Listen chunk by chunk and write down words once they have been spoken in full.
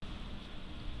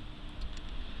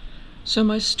So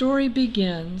my story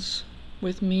begins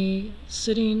with me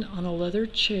sitting on a leather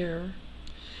chair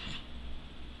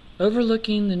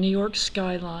overlooking the New York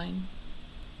skyline,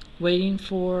 waiting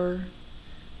for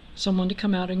someone to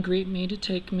come out and greet me to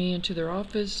take me into their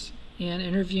office and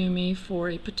interview me for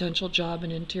a potential job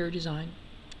in interior design.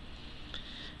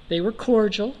 They were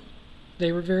cordial,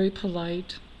 they were very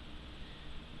polite,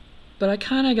 but I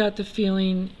kind of got the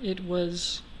feeling it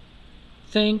was,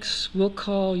 "Thanks, we'll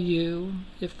call you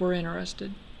if we're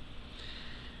interested."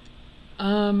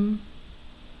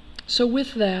 So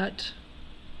with that,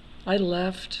 I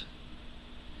left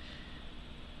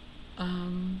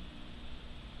and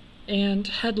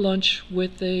had lunch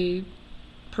with a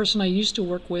person I used to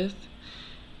work with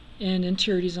in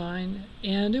interior design,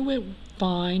 and it went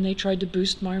fine. They tried to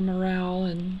boost my morale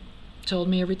and told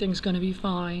me everything's going to be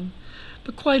fine.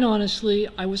 But quite honestly,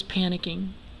 I was panicking.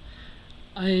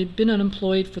 I'd been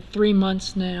unemployed for 3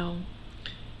 months now,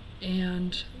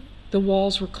 and the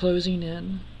walls were closing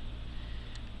in.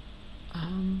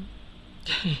 And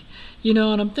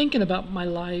I'm thinking about my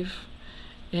life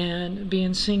and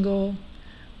being single,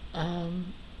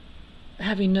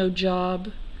 having no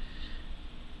job,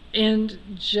 and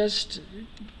just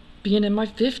being in my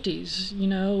 50s.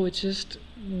 It's just,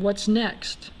 what's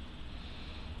next?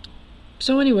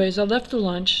 So anyways, I left the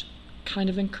lunch kind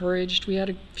of encouraged. We had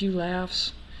a few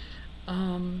laughs.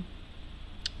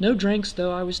 No drinks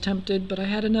though. I was tempted, but I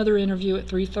had another interview at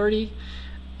 3:30,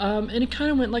 and it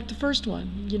kind of went like the first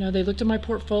one. They looked at my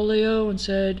portfolio and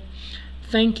said,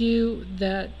 "Thank you,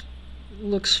 that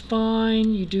looks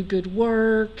fine, you do good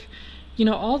work,"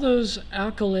 all those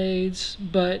accolades,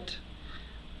 but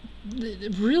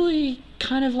really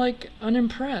kind of like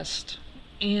unimpressed,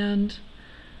 and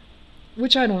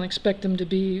which I don't expect them to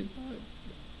be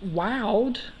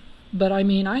wowed, but I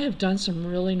have done some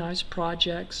really nice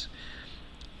projects,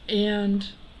 and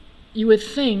you would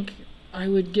think I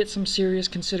would get some serious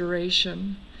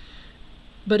consideration.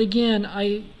 But again,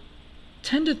 I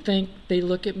tend to think they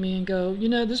look at me and go,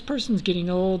 this person's getting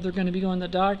old, they're going to be going to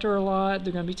the doctor a lot,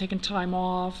 they're going to be taking time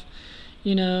off,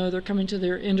 they're coming to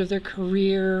their end of their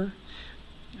career,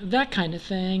 that kind of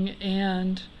thing,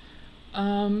 and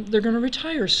they're going to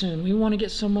retire soon. We want to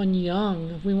get someone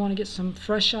young. We want to get some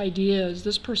fresh ideas.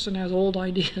 This person has old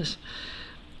ideas,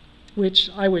 which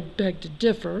I would beg to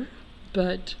differ,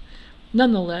 but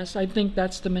nonetheless, I think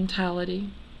that's the mentality.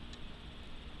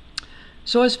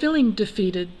 So I was feeling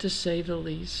defeated, to say the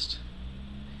least.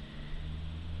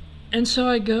 And so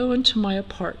I go into my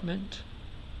apartment.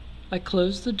 I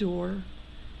close the door,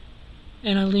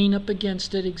 and I lean up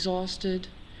against it, exhausted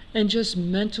and just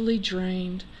mentally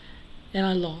drained, and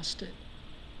I lost it.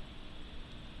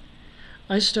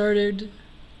 I started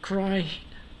crying,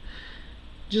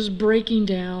 just breaking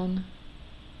down,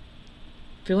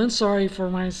 feeling sorry for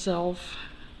myself,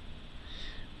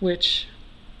 which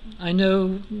I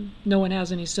know no one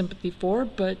has any sympathy for,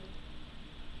 but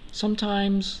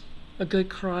sometimes a good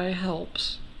cry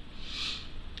helps.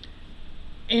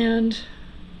 And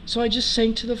so I just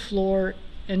sank to the floor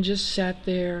and just sat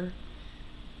there,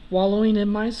 wallowing in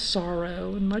my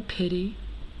sorrow and my pity.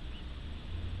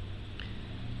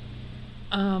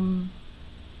 And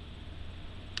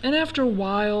after a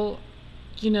while,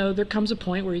 there comes a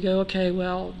point where you go, okay,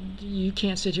 well, you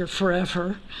can't sit here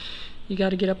forever. You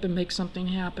got to get up and make something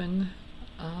happen.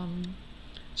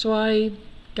 So I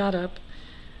got up,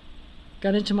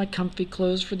 got into my comfy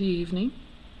clothes for the evening,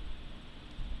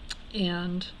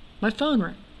 and my phone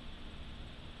rang.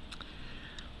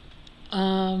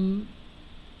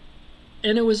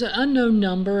 And it was an unknown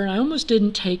number, and I almost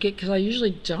didn't take it because I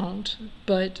usually don't,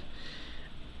 but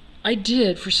I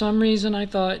did. For some reason, I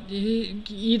thought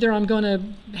either I'm going to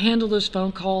handle this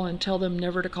phone call and tell them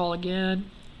never to call again,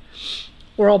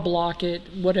 or I'll block it,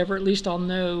 whatever. At least I'll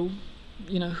know,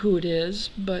 who it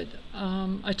is. But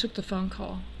I took the phone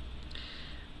call.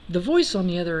 The voice on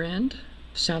the other end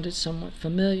sounded somewhat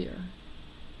familiar,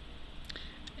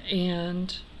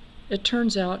 and it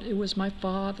turns out it was my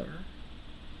father,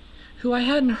 who I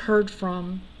hadn't heard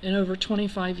from in over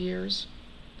 25 years.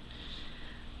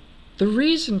 The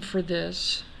reason for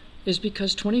this is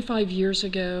because 25 years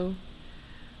ago,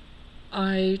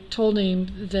 I told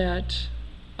him that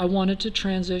I wanted to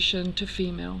transition to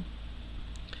female.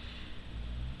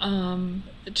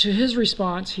 To his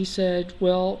response, he said,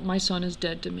 "Well, my son is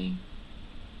dead to me."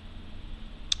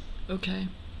 Okay.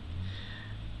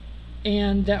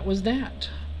 And that was that.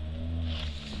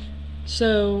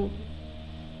 So,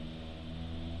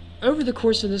 over the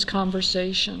course of this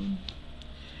conversation,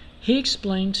 he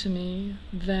explained to me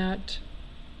that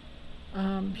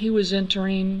he was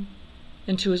entering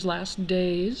into his last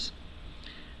days,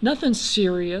 Nothing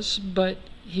serious, but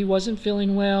he wasn't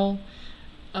feeling well.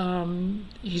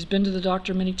 He's been to the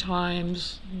doctor many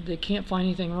times. They can't find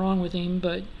anything wrong with him,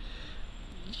 but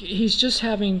he's just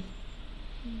having,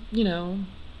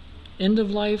 end of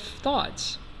life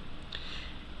thoughts.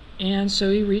 And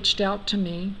so he reached out to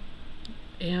me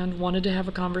and wanted to have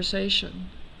a conversation,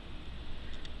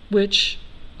 which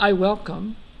I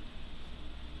welcome.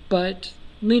 But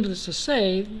needless to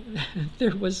say,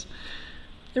 there was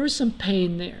some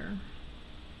pain there,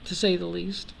 to say the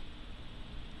least.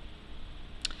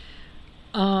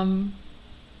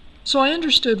 So I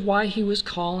understood why he was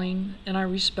calling, and I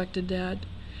respected that.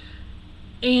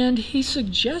 And he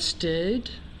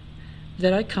suggested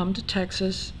that I come to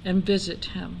Texas and visit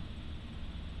him.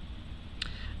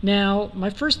 Now, my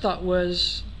first thought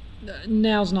was,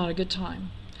 now's not a good time.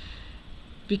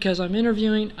 Because I'm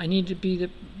interviewing, I need to be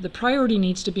the priority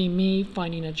needs to be me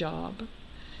finding a job.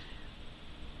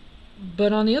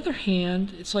 But on the other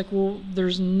hand, it's like, well,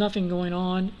 there's nothing going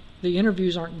on. The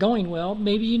interviews aren't going well.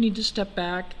 Maybe you need to step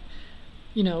back,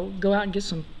 go out and get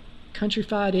some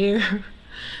countrified air,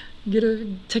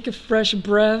 take a fresh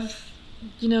breath,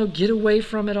 get away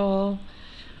from it all.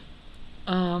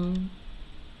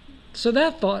 So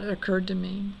that thought occurred to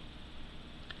me.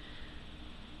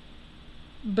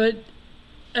 But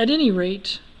at any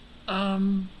rate,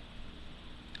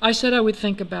 I said I would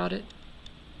think about it.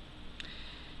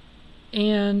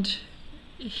 And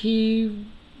he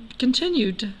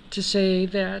continued to say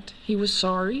that he was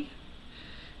sorry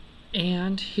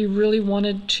and he really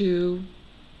wanted to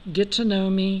get to know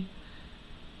me,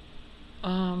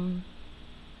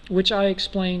 which I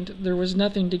explained there was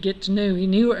nothing to get to know.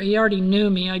 He already knew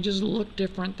me. I just looked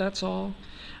different, that's all.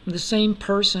 I'm the same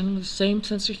person with the same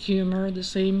sense of humor, the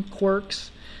same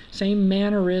quirks, same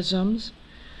mannerisms.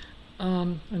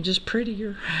 I'm just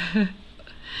prettier.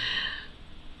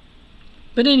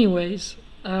 But anyways,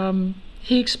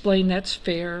 he explained that's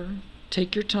fair.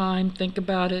 Take your time, think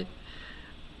about it.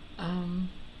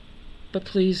 But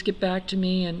please get back to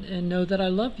me and know that I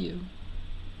love you.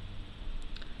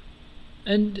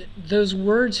 And those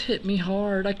words hit me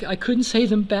hard. I couldn't say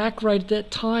them back right at that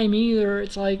time either.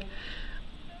 It's like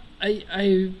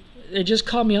it just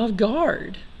caught me off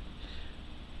guard.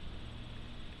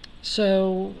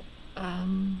 So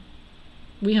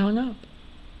we hung up.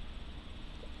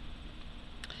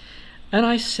 And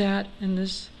I sat in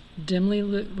this dimly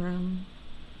lit room.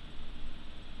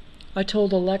 I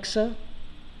told Alexa,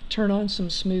 turn on some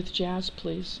smooth jazz,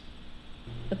 please.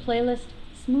 The playlist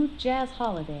Smooth Jazz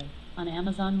Holiday on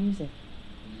Amazon Music.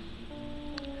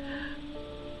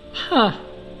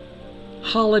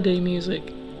 Holiday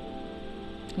music.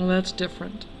 Well, that's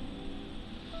different.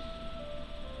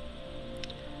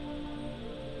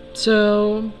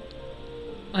 So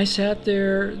I sat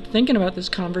there thinking about this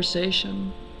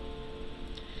conversation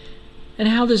and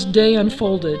how this day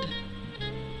unfolded.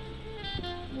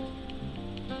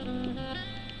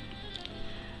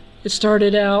 It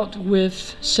started out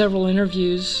with several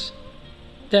interviews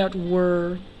that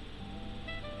were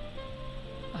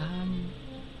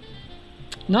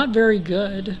not very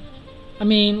good. I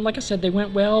mean, like I said, they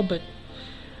went well, but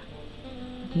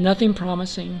nothing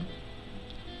promising.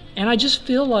 And I just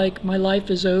feel like my life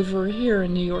is over here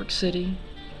in New York City.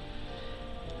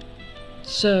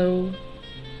 So,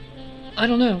 I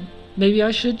don't know. Maybe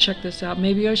I should check this out.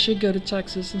 Maybe I should go to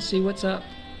Texas and see what's up.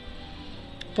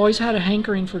 I've always had a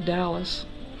hankering for Dallas.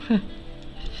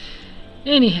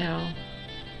 Anyhow,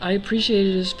 I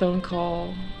appreciated his phone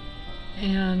call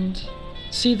and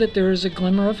see that there is a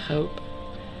glimmer of hope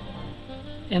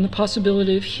and the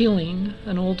possibility of healing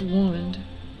an old wound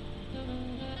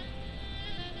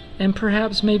and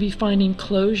perhaps maybe finding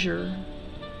closure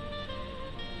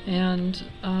and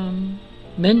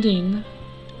mending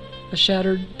a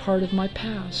shattered part of my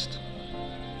past.